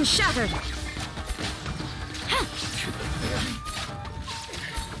 Illusion shattered!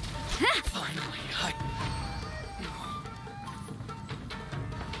 Finally,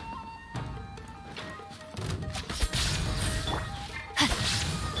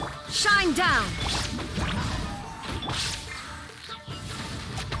 Shine down!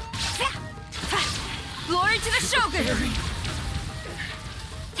 Glory to the Shogun!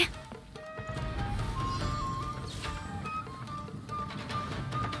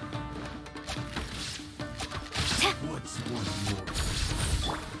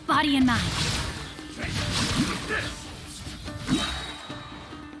 Body and mind.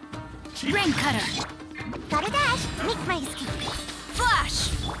 Rain cutter. Gotta dash. Make my escape. Flash!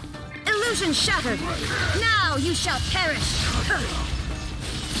 Illusion shattered! Now you shall perish!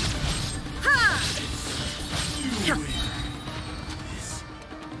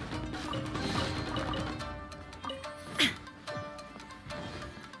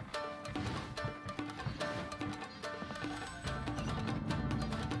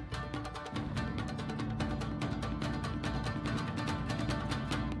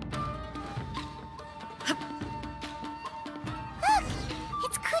 Look,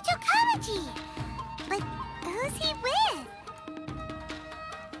 it's Kujo Kamaji. But who's he with?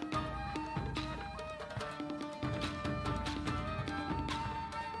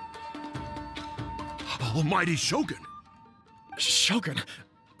 Almighty Shogun! Shogun,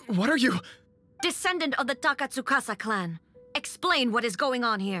 what are you? Descendant of the Takatsukasa clan, explain what is going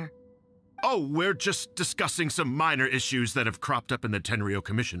on here. Oh, we're just discussing some minor issues that have cropped up in the Tenryou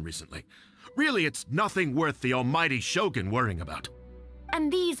Commission recently. Really, it's nothing worth the Almighty Shogun worrying about.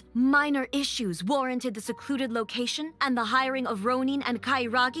 And these minor issues warranted the secluded location and the hiring of Ronin and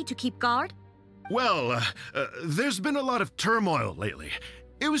Kairagi to keep guard? Well, there's been a lot of turmoil lately.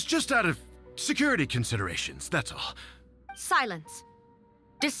 It was just out of security considerations, that's all. Silence.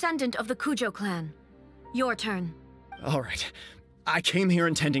 Descendant of the Kujo clan, your turn. All right. I came here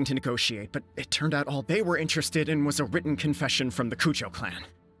intending to negotiate, but it turned out all they were interested in was a written confession from the Kujo clan.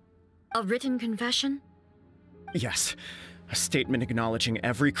 A written confession? Yes. A statement acknowledging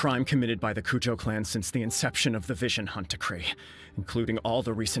every crime committed by the Kujo clan since the inception of the Vision Hunt Decree, including all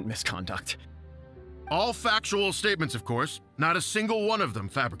the recent misconduct. All factual statements, of course. Not a single one of them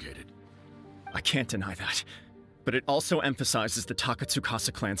fabricated. I can't deny that. But it also emphasizes the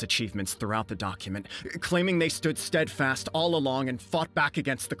Takatsukasa clan's achievements throughout the document, claiming they stood steadfast all along and fought back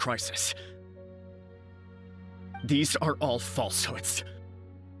against the crisis. These are all falsehoods.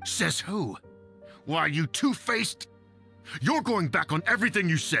 Says who? Why, you two-faced... You're going back on everything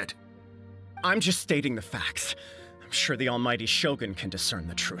you said. I'm just stating the facts. I'm sure the Almighty Shogun can discern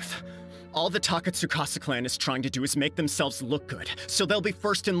the truth. All the Takatsukasa clan is trying to do is make themselves look good, so they'll be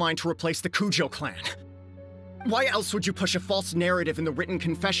first in line to replace the Kujo clan. Why else would you push a false narrative in the written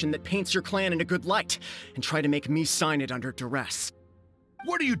confession that paints your clan in a good light, and try to make me sign it under duress?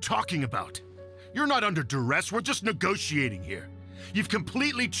 What are you talking about? You're not under duress, we're just negotiating here. You've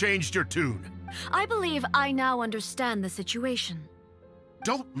completely changed your tune. I believe I now understand the situation.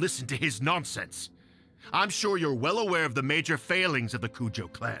 Don't listen to his nonsense. I'm sure you're well aware of the major failings of the Kujo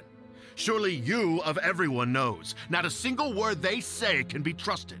clan. Surely you, of everyone, knows. Not a single word they say can be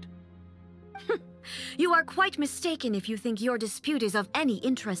trusted. You are quite mistaken if you think your dispute is of any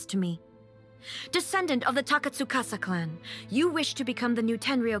interest to me. Descendant of the Takatsukasa clan, you wish to become the new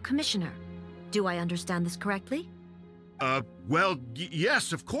Tenryou commissioner. Do I understand this correctly? Well,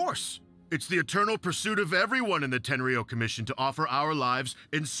 yes, of course. It's the eternal pursuit of everyone in the Tenryou Commission to offer our lives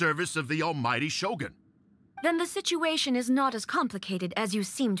in service of the Almighty Shogun. Then the situation is not as complicated as you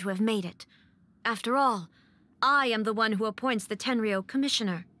seem to have made it. After all, I am the one who appoints the Tenryou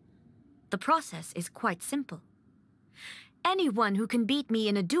commissioner. The process is quite simple. Anyone who can beat me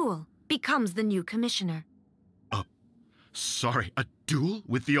in a duel becomes the new commissioner. Sorry, a duel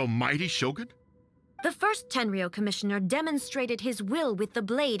with the Almighty Shogun? The first Tenryou Commissioner demonstrated his will with the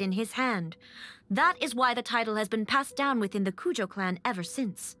blade in his hand. That is why the title has been passed down within the Kujo clan ever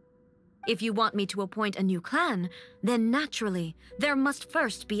since. If you want me to appoint a new clan, then naturally, there must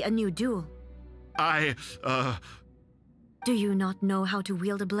first be a new duel. Do you not know how to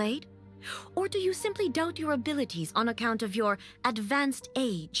wield a blade? Or do you simply doubt your abilities on account of your advanced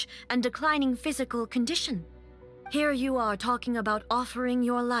age and declining physical condition? Here you are talking about offering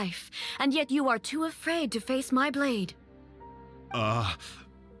your life, and yet you are too afraid to face my blade.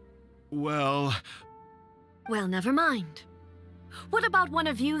 Well, never mind. What about one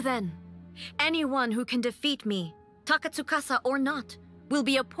of you, then? Anyone who can defeat me, Takatsukasa or not, will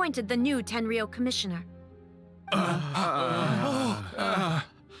be appointed the new Tenryou Commissioner.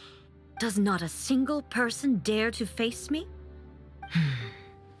 Does not a single person dare to face me?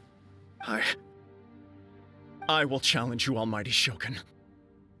 I will challenge you, Almighty Shogun.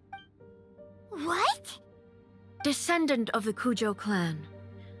 What? Descendant of the Kujo clan.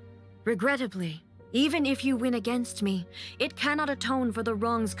 Regrettably, even if you win against me, it cannot atone for the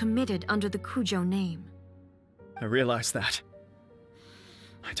wrongs committed under the Kujo name. I realize that.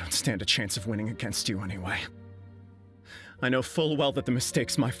 I don't stand a chance of winning against you anyway. I know full well that the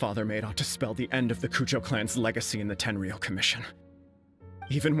mistakes my father made ought to spell the end of the Kujo clan's legacy in the Tenryou Commission.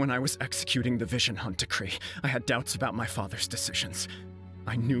 Even when I was executing the Vision Hunt decree, I had doubts about my father's decisions.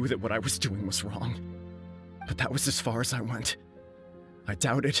 I knew that what I was doing was wrong. But that was as far as I went. I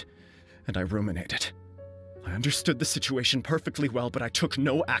doubted, and I ruminated. I understood the situation perfectly well, but I took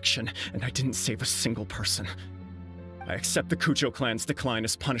no action, and I didn't save a single person. I accept the Kujo clan's decline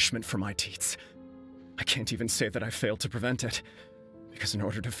as punishment for my deeds. I can't even say that I failed to prevent it, because in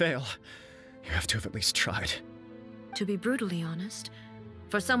order to fail, you have to have at least tried. To be brutally honest,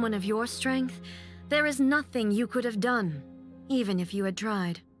 for someone of your strength, there is nothing you could have done, even if you had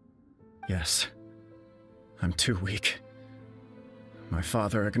tried. Yes. I'm too weak. My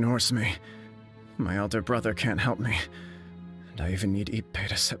father ignores me. My elder brother can't help me. And I even need Ippei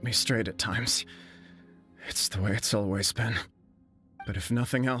to set me straight at times. It's the way it's always been. But if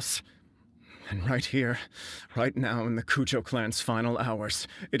nothing else, then right here, right now in the Kujo clan's final hours,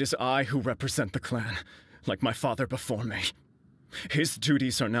 it is I who represent the clan, like my father before me. His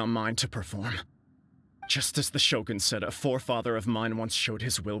duties are now mine to perform. Just as the Shogun said, a forefather of mine once showed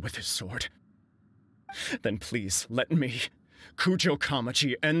his will with his sword. Then please, let me, Kujo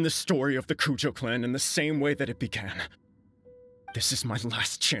Kamaji, end the story of the Kujo clan in the same way that it began. This is my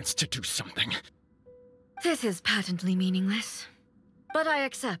last chance to do something. This is patently meaningless, but I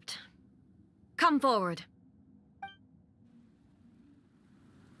accept. Come forward.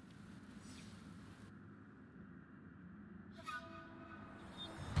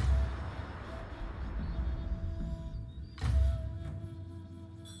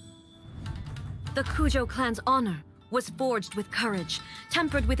 The Kujo clan's honor was forged with courage,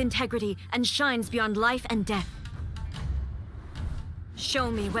 tempered with integrity, and shines beyond life and death.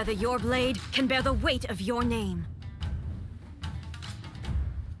 Show me whether your blade can bear the weight of your name.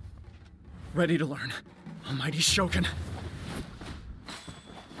 Ready to learn, Almighty Shogun.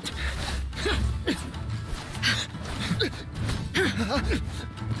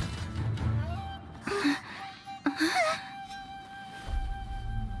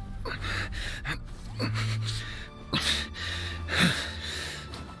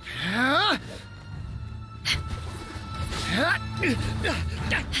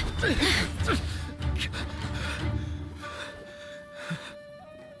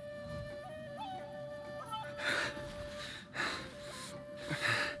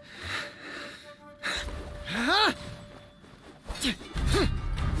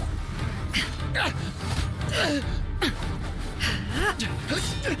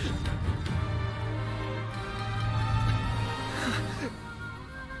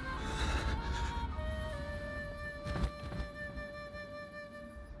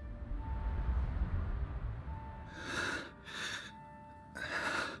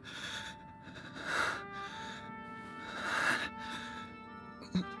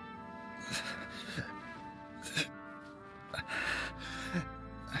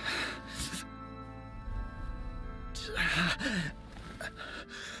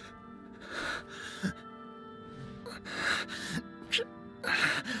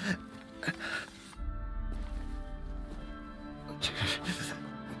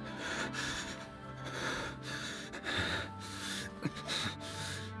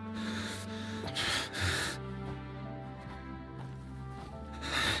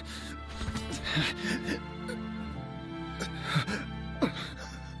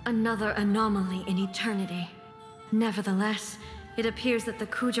 Another anomaly in eternity. Nevertheless, it appears that the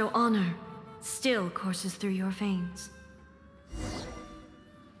Kujo honor still courses through your veins.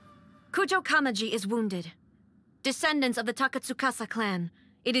 Kujo Kamaji is wounded. Descendants of the Takatsukasa clan,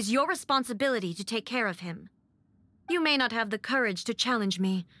 it is your responsibility to take care of him. You may not have the courage to challenge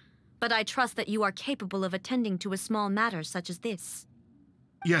me, but I trust that you are capable of attending to a small matter such as this.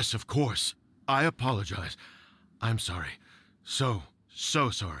 Yes, of course. I apologize. I'm sorry. So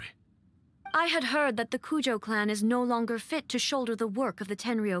sorry. I had heard that the Kujo clan is no longer fit to shoulder the work of the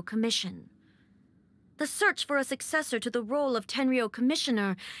Tenryou Commission. The search for a successor to the role of Tenryou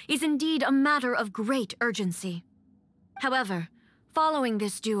Commissioner is indeed a matter of great urgency. However, following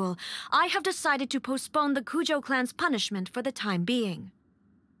this duel, I have decided to postpone the Kujo clan's punishment for the time being.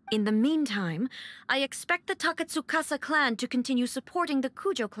 In the meantime, I expect the Takatsukasa clan to continue supporting the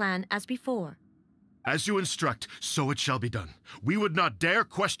Kujo clan as before. As you instruct, so it shall be done. We would not dare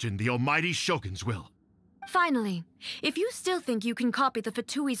question the almighty Shogun's will. Finally, if you still think you can copy the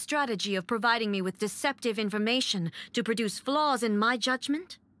Fatui's strategy of providing me with deceptive information to produce flaws in my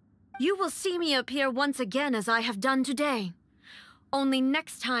judgment, you will see me appear once again as I have done today. Only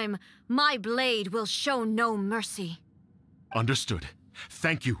next time, my blade will show no mercy. Understood.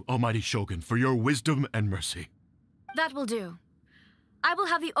 Thank you, almighty Shogun, for your wisdom and mercy. That will do. I will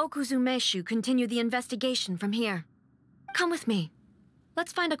have the Okuzumeshu continue the investigation from here. Come with me.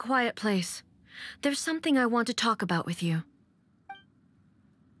 Let's find a quiet place. There's something I want to talk about with you.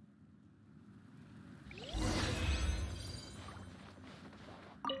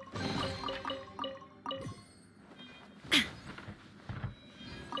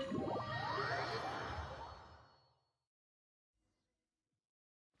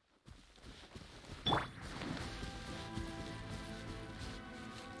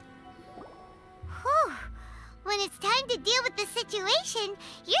 When it's time to deal with the situation,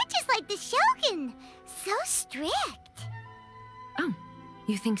 you're just like the Shogun. So strict. Oh,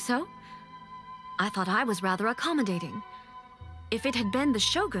 you think so? I thought I was rather accommodating. If it had been the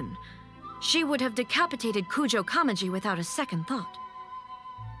Shogun, she would have decapitated Kujo Kamaji without a second thought.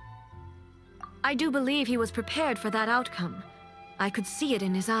 I do believe he was prepared for that outcome. I could see it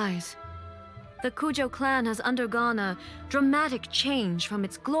in his eyes. The Kujo clan has undergone a dramatic change from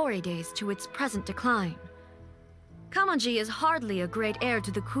its glory days to its present decline. Kamaji is hardly a great heir to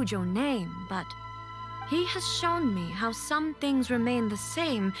the Kujo name, but he has shown me how some things remain the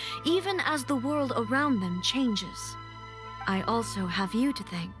same even as the world around them changes. I also have you to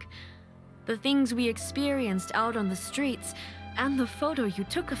thank. The things we experienced out on the streets and the photo you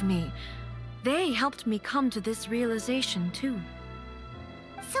took of me, they helped me come to this realization too.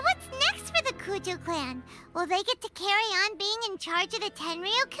 So what's next for the Kujo clan? Will they get to carry on being in charge of the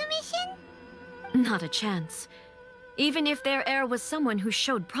Tenryou Commission? Not a chance. Even if their heir was someone who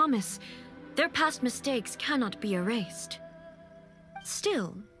showed promise, their past mistakes cannot be erased.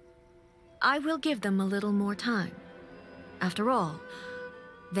 Still, I will give them a little more time. After all,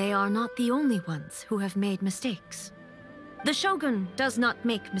 they are not the only ones who have made mistakes. The Shogun does not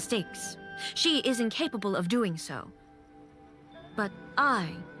make mistakes. She is incapable of doing so. But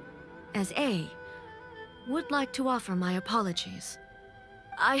I, as A, would like to offer my apologies.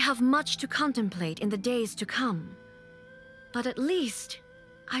 I have much to contemplate in the days to come. But at least,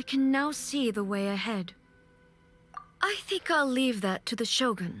 I can now see the way ahead. I think I'll leave that to the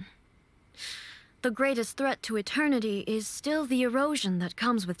Shogun. The greatest threat to eternity is still the erosion that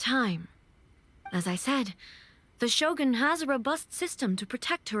comes with time. As I said, the Shogun has a robust system to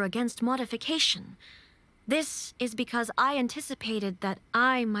protect her against modification. This is because I anticipated that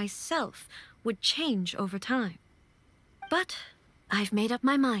I myself would change over time. But I've made up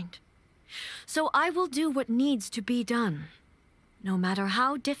my mind. So I will do what needs to be done, no matter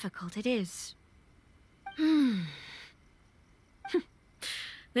how difficult it is.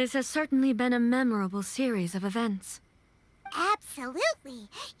 This has certainly been a memorable series of events. Absolutely.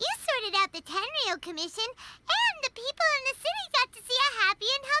 You sorted out the Tenryou Commission, and the people in the city got to see a happy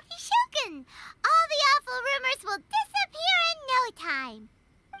and healthy Shogun. All the awful rumors will disappear in no time.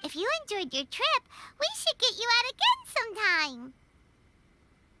 If you enjoyed your trip, we should get you out again sometime.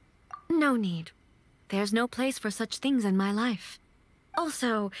 No need. There's no place for such things in my life.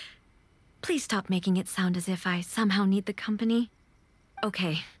 Also, please stop making it sound as if I somehow need the company.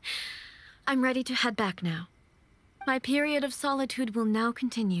 Okay, I'm ready to head back now. My period of solitude will now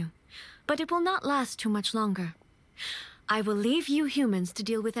continue, but it will not last too much longer. I will leave you humans to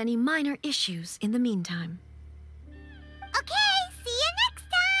deal with any minor issues in the meantime. Okay, see you next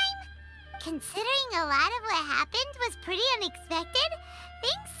time! Considering a lot of what happened was pretty unexpected,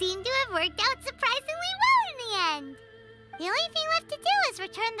 things seem to have worked out surprisingly well in the end. The only thing left to do is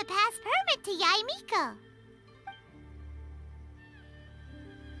return the pass permit to Yae Miko.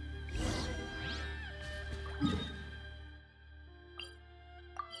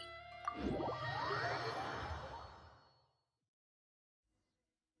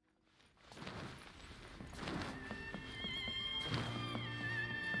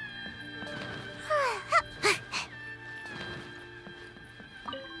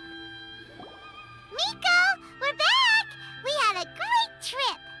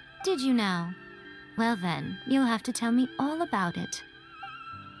 Did you now? Well then, you'll have to tell me all about it.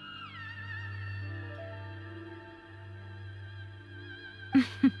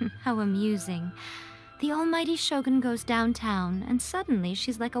 How amusing. The almighty Shogun goes downtown, and suddenly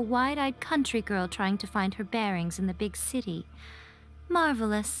she's like a wide-eyed country girl trying to find her bearings in the big city.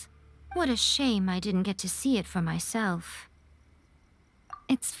 Marvelous. What a shame I didn't get to see it for myself.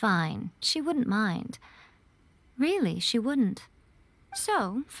 It's fine. She wouldn't mind. Really, she wouldn't.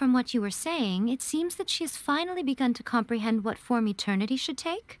 So, from what you were saying, it seems that she has finally begun to comprehend what form eternity should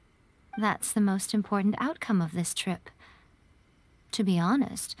take? That's the most important outcome of this trip. To be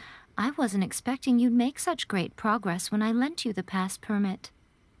honest, I wasn't expecting you'd make such great progress when I lent you the pass permit.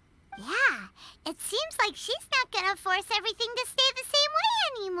 Yeah, it seems like she's not gonna force everything to stay the same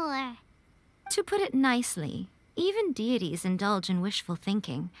way anymore. To put it nicely, even deities indulge in wishful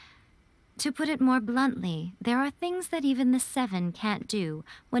thinking. To put it more bluntly, there are things that even the Seven can't do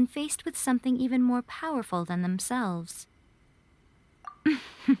when faced with something even more powerful than themselves.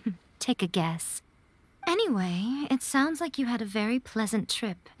 Take a guess. Anyway, it sounds like you had a very pleasant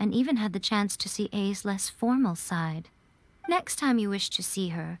trip and even had the chance to see A's less formal side. Next time you wish to see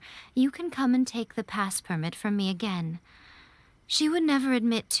her, you can come and take the pass permit from me again. She would never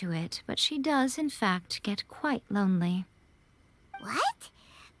admit to it, but she does, in fact, get quite lonely. What?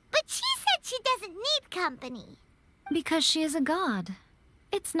 But she said she doesn't need company. Because she is a god.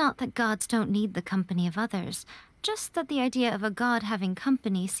 It's not that gods don't need the company of others, just that the idea of a god having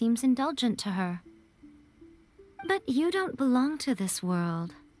company seems indulgent to her. But you don't belong to this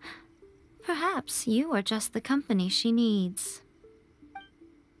world. Perhaps you are just the company she needs.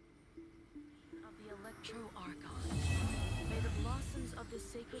 Of the Electro Archon, may the blossoms of the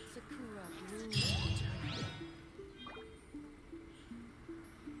sacred Sakura bloom in eternity.